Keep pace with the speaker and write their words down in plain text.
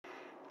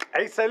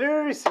Hey,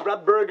 salut, ici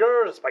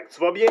Ratburger, j'espère que tu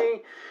vas bien.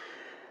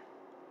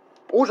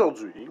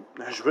 Aujourd'hui,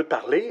 je veux te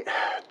parler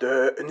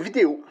d'une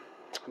vidéo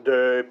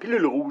de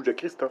Pillule Rouge de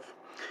Christophe.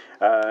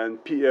 Une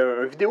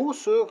vidéo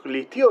sur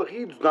les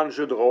théories dans le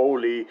jeu de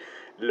rôle et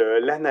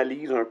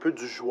l'analyse un peu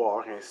du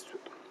joueur, et ainsi de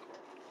suite.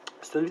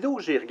 C'est une vidéo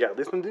que j'ai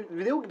regardée. C'est une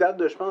vidéo qui date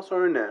de, je pense,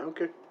 un an,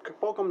 quelque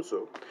part comme ça.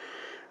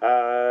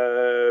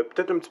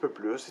 Peut-être un petit peu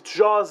plus. Et tu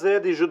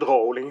jasais des jeux de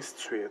rôle, et ainsi de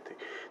suite.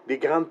 Des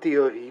grandes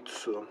théories, tout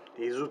ça.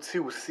 Des outils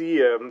aussi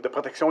de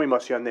protection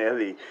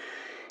émotionnelle.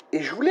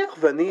 Et je voulais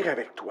revenir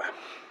avec toi.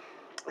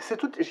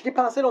 J'y ai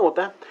pensé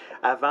longtemps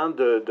avant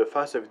de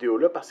faire cette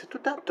vidéo-là, parce que c'est tout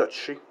le temps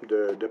touché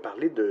de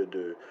parler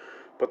de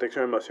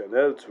protection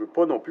émotionnelle. Tu veux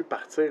pas non plus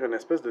partir une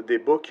espèce de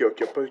débat qui a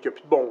plus de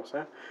bon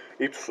sens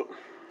et tout ça.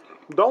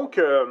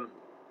 Donc,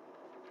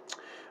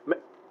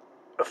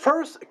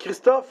 first,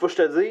 Christophe, faut que je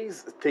te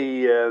dise,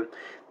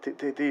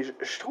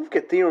 je trouve que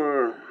t'es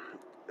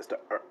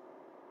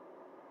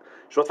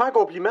je vais te faire un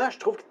compliment, je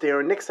trouve que tu es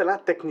un excellent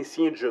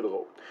technicien de jeu de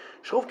rôle.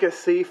 Je trouve que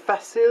c'est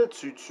facile,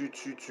 tu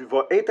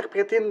vas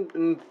interpréter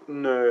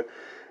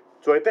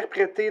tu vas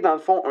interpréter, dans le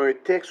fond, un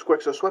texte ou quoi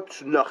que ce soit,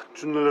 puis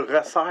tu nous le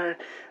resserres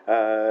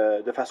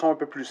de façon un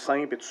peu plus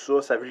simple et tout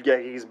ça, ça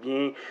vulgarise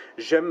bien.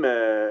 J'aime,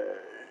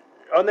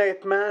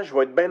 honnêtement, je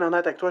vais être bien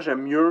honnête avec toi,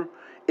 j'aime mieux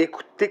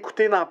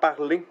t'écouter d'en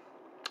parler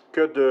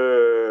que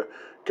de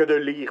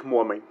lire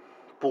moi-même,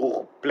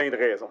 pour plein de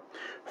raisons.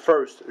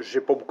 First,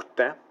 j'ai pas beaucoup de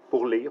temps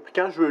pour lire. Puis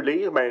quand je veux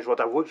lire, ben je vais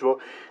t'avouer que je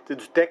vais,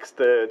 du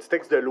texte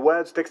de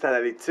loi, du texte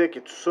analytique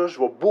et tout ça, je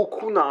vais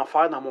beaucoup en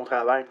faire dans mon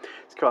travail.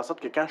 Ce qui fait en sorte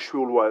que quand je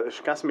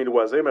suis quand c'est mes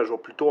loisirs, ben je vais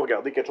plutôt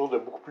regarder quelque chose de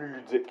beaucoup plus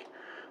ludique. Tu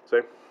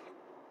sais,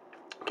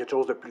 quelque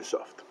chose de plus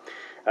soft.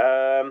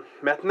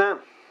 Maintenant,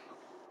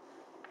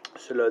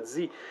 cela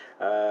dit,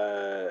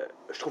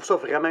 je trouve ça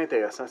vraiment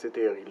intéressant, ces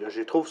théories-là. Je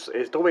les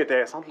trouve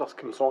intéressantes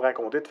lorsqu'ils me sont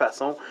racontées de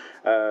façon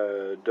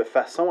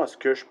à ce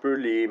que je peux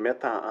les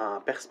mettre en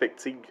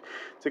perspective. Tu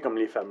sais, comme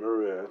les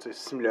fameux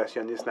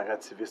simulationnistes,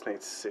 narrativistes,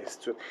 ainsi de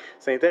suite.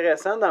 C'est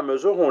intéressant dans la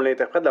mesure où on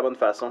l'interprète de la bonne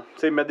façon.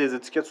 Tu sais, mettre des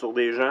étiquettes sur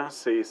des gens,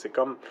 c'est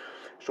comme...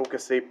 Je trouve que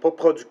c'est pas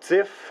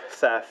productif,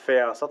 ça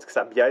fait en sorte que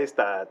ça biaise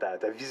ta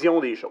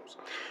vision des choses.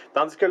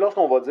 Tandis que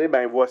lorsqu'on va dire,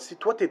 ben voici,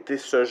 toi t'étais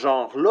ce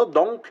genre-là,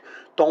 donc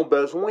ton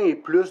besoin est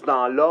plus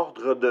dans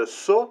l'ordre de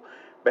ça,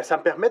 ben ça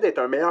me permet d'être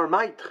un meilleur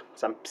maître.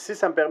 Si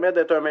ça me permet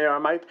d'être un meilleur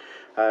maître,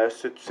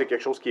 c'est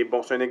quelque chose qui est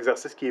bon, c'est un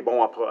exercice qui est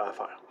bon à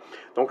faire.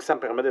 Donc ça me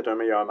permet d'être un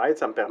meilleur maître,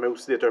 ça me permet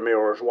aussi d'être un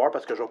meilleur joueur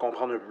parce que je vais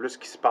comprendre un peu plus ce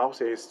qui se passe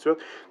et ainsi de suite.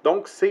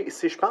 Donc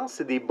je pense que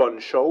c'est des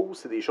bonnes choses,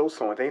 c'est des choses qui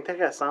sont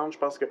intéressantes. Je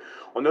pense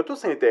qu'on a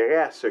tous intérêt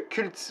à se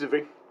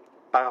cultiver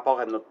par rapport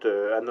à notre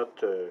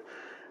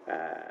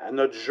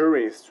jeu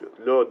et ainsi de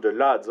suite. De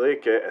là à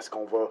dire que est-ce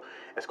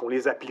qu'on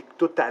les applique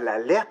toutes à la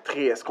lettre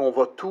et est-ce qu'on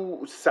va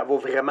ça va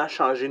vraiment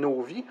changer nos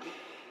vies?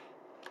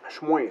 Je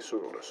suis moins sûr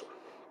de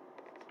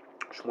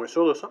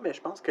ça. Mais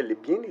je pense que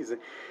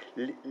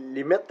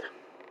les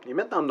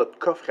mettre dans notre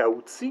coffre à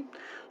outils,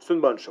 c'est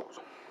une bonne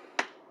chose.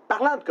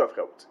 Parlant de coffre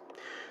à outils,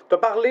 tu as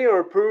parlé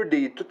un peu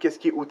de tout ce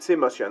qui est outils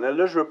émotionnels.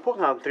 Là, je ne veux pas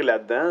rentrer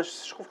là-dedans.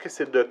 Je trouve que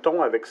c'est de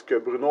ton avec ce que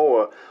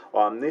Bruno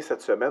a amené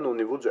cette semaine au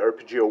niveau du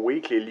RPGO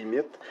Week, les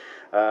limites.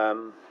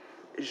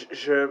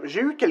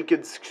 J'ai eu quelques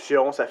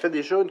discussions. Ça fait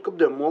déjà une couple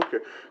de mois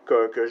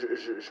que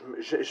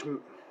je suis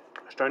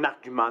un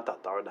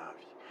argumentateur dans la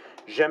vie.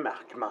 J'aime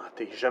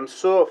argumenter. J'aime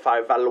ça,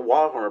 faire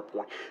valoir un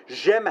point.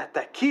 J'aime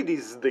attaquer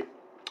des idées.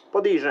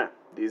 Pas des gens,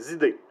 des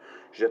idées.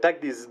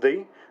 J'attaque des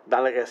idées dans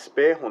le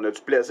respect. On a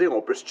du plaisir,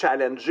 on peut se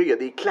challenger. Il y a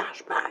des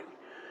clashs, bang!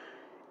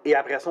 Et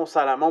après ça, on se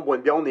la main, on boit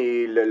une bière,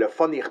 le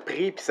fun est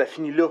repris, puis ça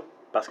finit là.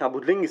 Parce qu'en bout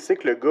de ligne, il sait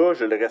que le gars,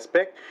 je le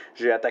respecte.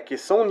 J'ai attaqué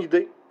son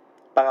idée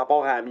par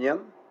rapport à la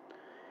mienne,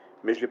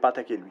 mais je ne l'ai pas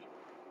attaqué lui.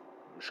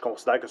 Je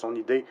considère que son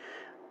idée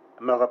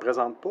ne me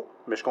représente pas,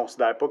 mais je ne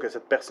considère pas que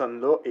cette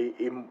personne-là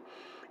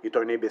est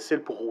un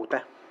imbécile pour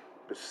autant.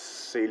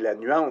 C'est la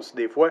nuance,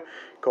 des fois,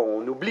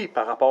 qu'on oublie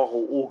par rapport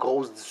aux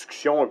grosses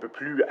discussions un peu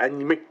plus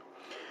animées.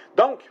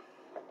 Donc,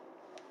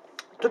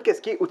 tout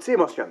ce qui est outils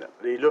émotionnels.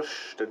 Et là,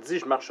 je te dis,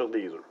 je marche sur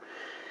des œufs.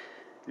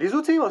 Les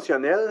outils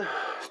émotionnels,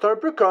 c'est un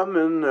peu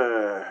comme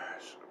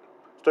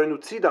c'est un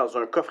outil dans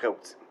un coffre à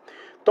outils.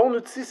 Ton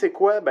outil, c'est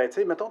quoi? Ben, tu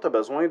sais, mettons, tu as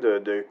besoin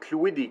de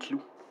clouer des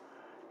clous.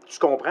 Tu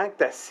comprends que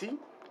ta scie,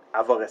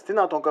 elle va rester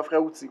dans ton coffre à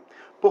outils.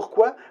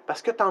 Pourquoi?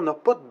 Parce que tu n'en as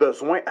pas de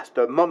besoin à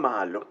ce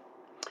moment-là.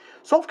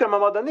 Sauf qu'à un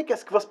moment donné,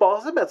 qu'est-ce qui va se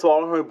passer? Ben, tu vas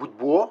avoir un bout de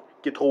bois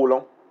qui est trop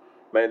long.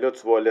 Ben là,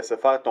 tu vas laisser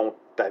faire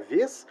ta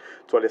vis,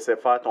 tu vas laisser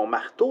faire ton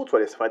marteau, tu vas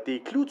laisser faire tes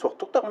clous, tu vas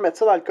tout remettre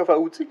ça dans le coffre à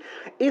outils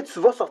et tu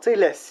vas sortir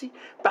la scie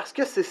parce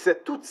que c'est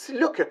cet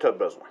outil-là que tu as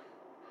besoin.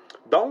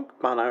 Donc,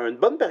 pendant une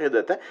bonne période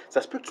de temps, ça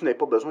se peut que tu n'aies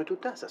pas besoin tout le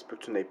temps, ça se peut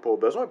que tu n'aies pas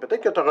besoin,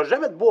 peut-être que tu n'auras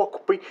jamais de bois à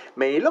couper,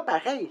 mais là,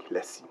 pareil,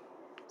 la scie.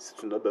 Si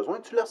tu en as besoin,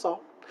 tu la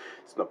sors.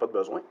 Si tu n'as pas de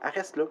besoin, elle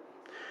reste là.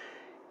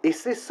 Et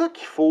c'est ça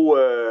qu'il faut...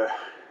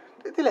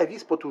 la vie,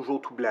 c'est pas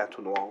toujours tout blanc,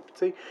 tout noir.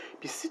 Puis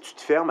si tu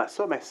te fermes à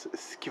ça, ben,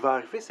 ce qui va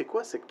arriver, c'est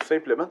quoi? C'est que tout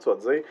simplement, tu vas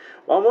te dire,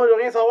 bon, moi, je veux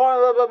rien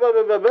savoir,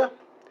 blablabla.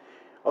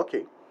 OK,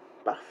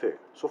 parfait.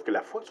 Sauf que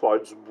la fois que tu vas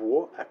avoir du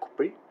bois à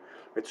couper,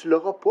 mais tu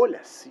l'auras pas,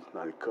 la scie,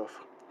 dans le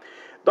coffre.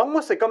 Donc,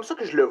 moi, c'est comme ça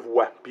que je le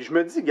vois. Puis je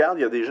me dis, regarde,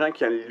 il y a des gens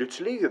qui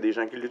l'utilisent, il y a des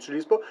gens qui ne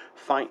l'utilisent pas.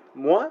 Fine.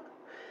 Moi,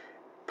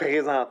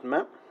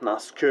 présentement, dans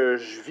ce que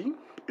je vis,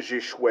 j'ai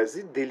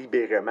choisi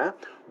délibérément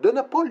de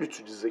ne pas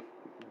l'utiliser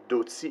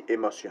d'outil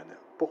émotionnel.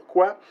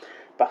 Pourquoi?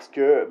 Parce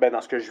que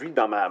dans ce que je vis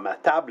dans ma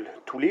table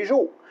tous les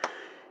jours,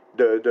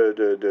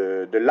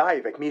 de live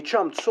avec mes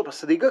chums, tout ça, parce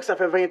que c'est des gars que ça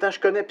fait 20 ans que je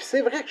connais, puis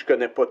c'est vrai que je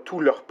connais pas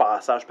tout leur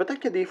passage. Peut-être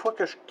qu'il y a des fois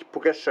qui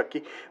pourraient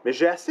choquer, mais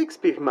j'ai assez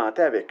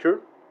expérimenté avec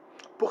eux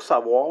pour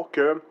savoir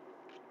que,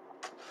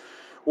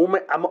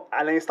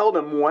 à l'instar de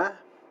moi,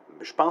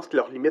 je pense que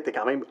leur limite est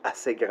quand même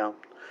assez grande.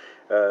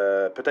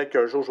 Peut-être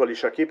qu'un jour, je vais les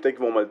choquer, peut-être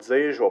qu'ils vont me le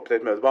dire, je vais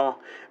peut-être me dire, bon,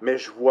 mais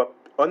je vois,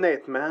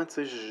 honnêtement,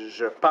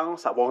 je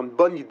pense avoir une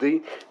bonne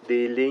idée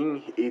des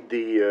lignes et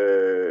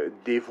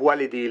des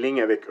voiles et des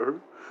lignes avec eux.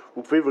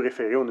 Vous pouvez vous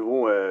référer au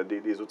niveau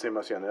des outils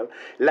émotionnels.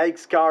 La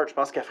X-Card, je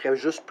pense qu'elle ferait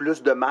juste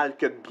plus de mal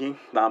que de bien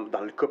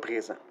dans le cas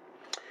présent.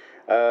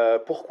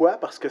 Pourquoi?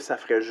 Parce que ça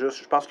ferait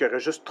juste, je pense qu'il y aurait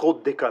juste trop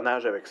de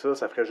déconnage avec ça,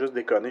 ça ferait juste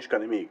déconner, je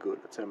connais mes gars, là,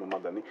 à un moment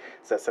donné,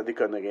 ça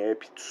déconnerait,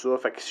 puis tout ça,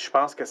 fait que je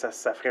pense que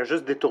ça ferait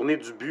juste détourner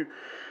du but,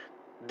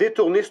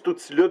 détourner cet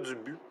outil-là du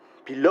but,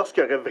 puis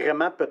lorsqu'il y aurait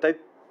vraiment peut-être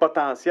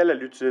potentiel à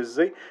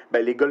l'utiliser,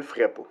 ben les gars le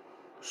feraient pas,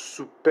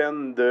 sous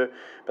peine de,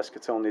 parce que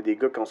tu sais, on est des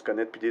gars qu'on se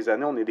connaît depuis des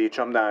années, on est des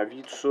chums dans la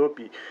vie, tout ça,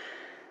 puis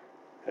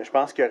je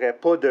pense qu'il n'y aurait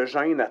pas de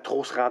gêne à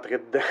trop se rentrer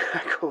dedans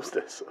à cause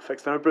de ça. Fait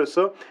que c'est un peu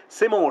ça.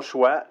 C'est mon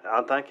choix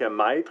en tant que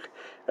maître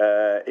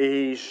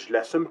et je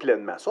l'assume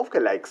pleinement. Sauf que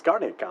la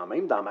X-Card est quand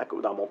même dans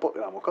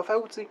mon coffre à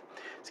outils.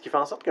 Ce qui fait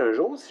en sorte qu'un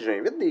jour, si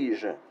j'invite des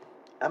gens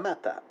à ma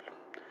table,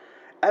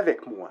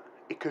 avec moi,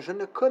 et que je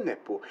ne connais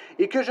pas,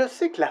 et que je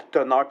sais que la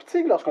teneur, puis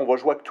tu sais, lorsqu'on va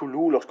jouer à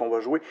Cthulhu, lorsqu'on va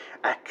jouer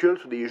à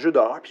Culte ou des jeux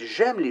d'horreur, puis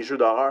j'aime les jeux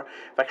d'horreur,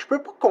 fait que je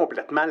peux pas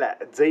complètement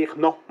dire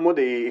non, moi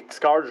des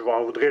X-Cards, je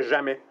n'en voudrais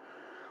jamais.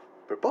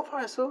 Tu peux pas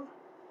faire ça.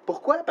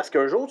 Pourquoi? Parce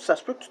qu'un jour, ça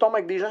se peut que tu tombes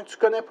avec des gens que tu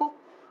connais pas.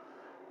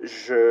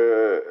 Je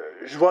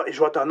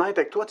vais être honnête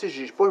avec toi, tu sais,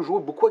 j'ai pas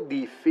joué beaucoup avec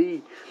des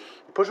filles.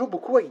 J'ai pas joué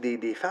beaucoup avec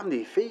des femmes,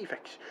 des filles. Fait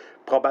que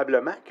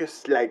probablement que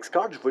la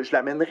X-Card, je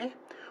l'amènerais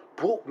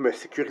pour me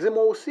sécuriser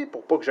moi aussi,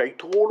 pour pas que j'aille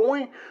trop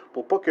loin,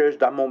 pour pas que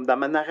dans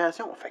ma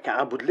narration. Fait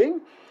qu'en bout de ligne,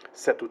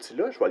 cet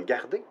outil-là, je vais le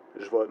garder.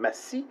 Je vais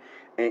m'assis,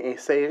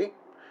 insérer.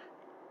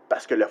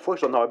 Parce que la fois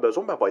que j'en aurai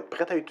besoin, ben, elle va être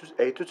prête à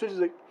être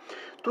utilisée.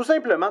 Tout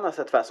simplement dans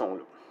cette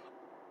façon-là.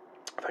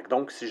 Fait que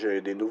donc, si j'ai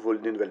des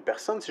nouvelles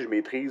personnes, si je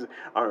maîtrise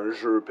un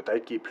jeu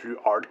peut-être qui est plus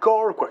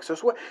hardcore ou quoi que ce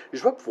soit,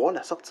 je vais pouvoir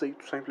la sortir,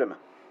 tout simplement.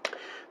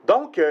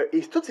 Donc,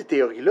 et toutes ces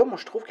théories-là, moi,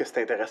 je trouve que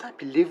c'est intéressant.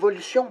 Puis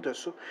l'évolution de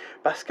ça.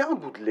 Parce qu'en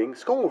bout de ligne,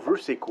 ce qu'on veut,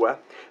 c'est quoi?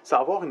 C'est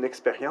avoir une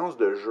expérience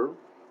de jeu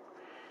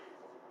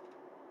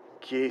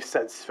qui est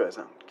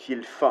satisfaisante, qui est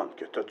le fun,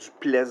 que tu as du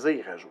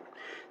plaisir à jouer.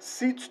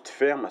 Si tu te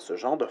fermes à ce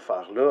genre de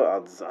faire-là en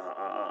disant,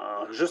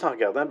 juste en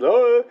regardant, en disant,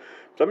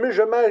 ça m'est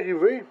jamais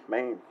arrivé,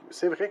 ben,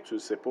 c'est vrai que tu ne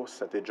sais pas si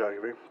ça t'est déjà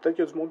arrivé. Peut-être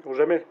qu'il y a du monde qui n'ont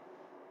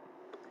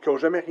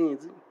jamais rien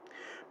dit.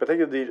 Peut-être qu'il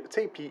y a des. Tu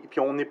sais, puis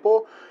on n'est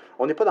pas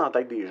dans la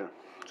tête des gens,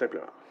 tout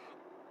simplement.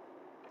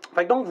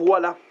 Fait que donc,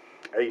 voilà.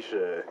 Hey,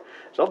 j'ai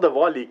hâte de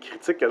voir les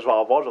critiques que je vais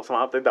avoir. Je vais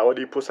recevoir peut-être d'avoir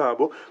des pouces en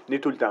bas. On est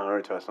tout le temps un,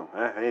 de toute façon.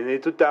 Hein? On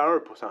est tout le temps un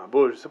pouce en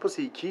bas. Je sais pas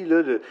c'est qui,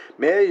 là,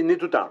 mais il est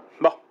tout le temps un.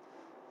 Bon,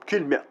 qu'il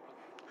le mette.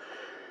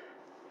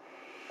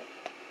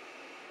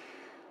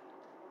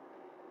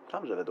 Il me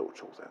semble que j'avais d'autres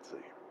choses à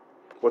dire.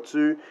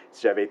 Vois-tu,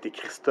 si j'avais été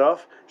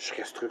Christophe, je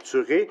serais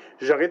structuré.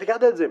 J'aurais été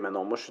capable de le dire, mais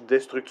non, moi je suis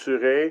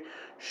déstructuré.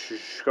 Je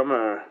suis comme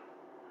un.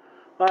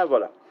 Ouais,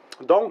 voilà.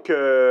 Donc,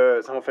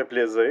 ça m'a fait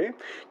plaisir.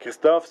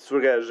 Christophe, si tu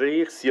veux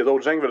réagir, s'il y a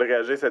d'autres gens qui veulent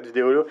réagir à cette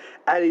vidéo-là,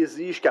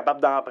 allez-y, je suis capable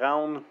d'en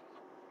prendre.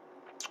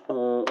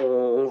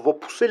 On va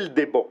pousser le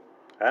débat.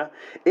 Hein?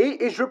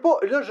 Et je veux pas,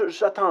 là,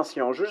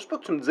 attention, je veux juste pas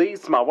que tu me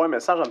dises, tu m'envoies un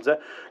message en me disant,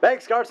 ben,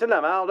 X-Card, c'est de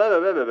la merde,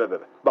 blablabla.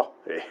 Bon,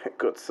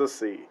 écoute, ça,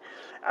 c'est.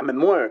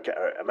 Amène-moi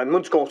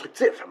du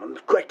constructif, amène-moi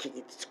de quoi qui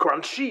est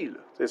crunchy, là.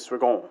 Tu sais, si tu veux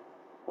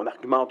qu'on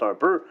argumente un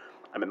peu,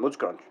 amène-moi du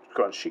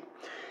crunchy.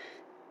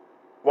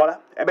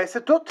 Voilà. Eh bien,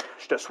 c'est tout.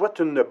 Je te souhaite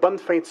une bonne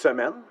fin de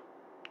semaine.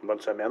 Bonne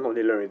semaine, on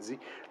est lundi.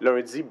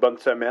 Lundi, bonne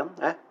semaine.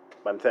 Hein?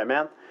 Bonne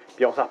semaine.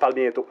 Puis on s'en reparle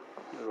bientôt.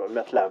 Je vais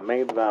mettre la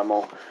main devant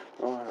mon.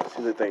 On va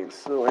essayer d'éteindre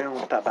ça. Voyons,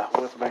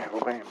 tabarouette, ben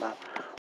mal.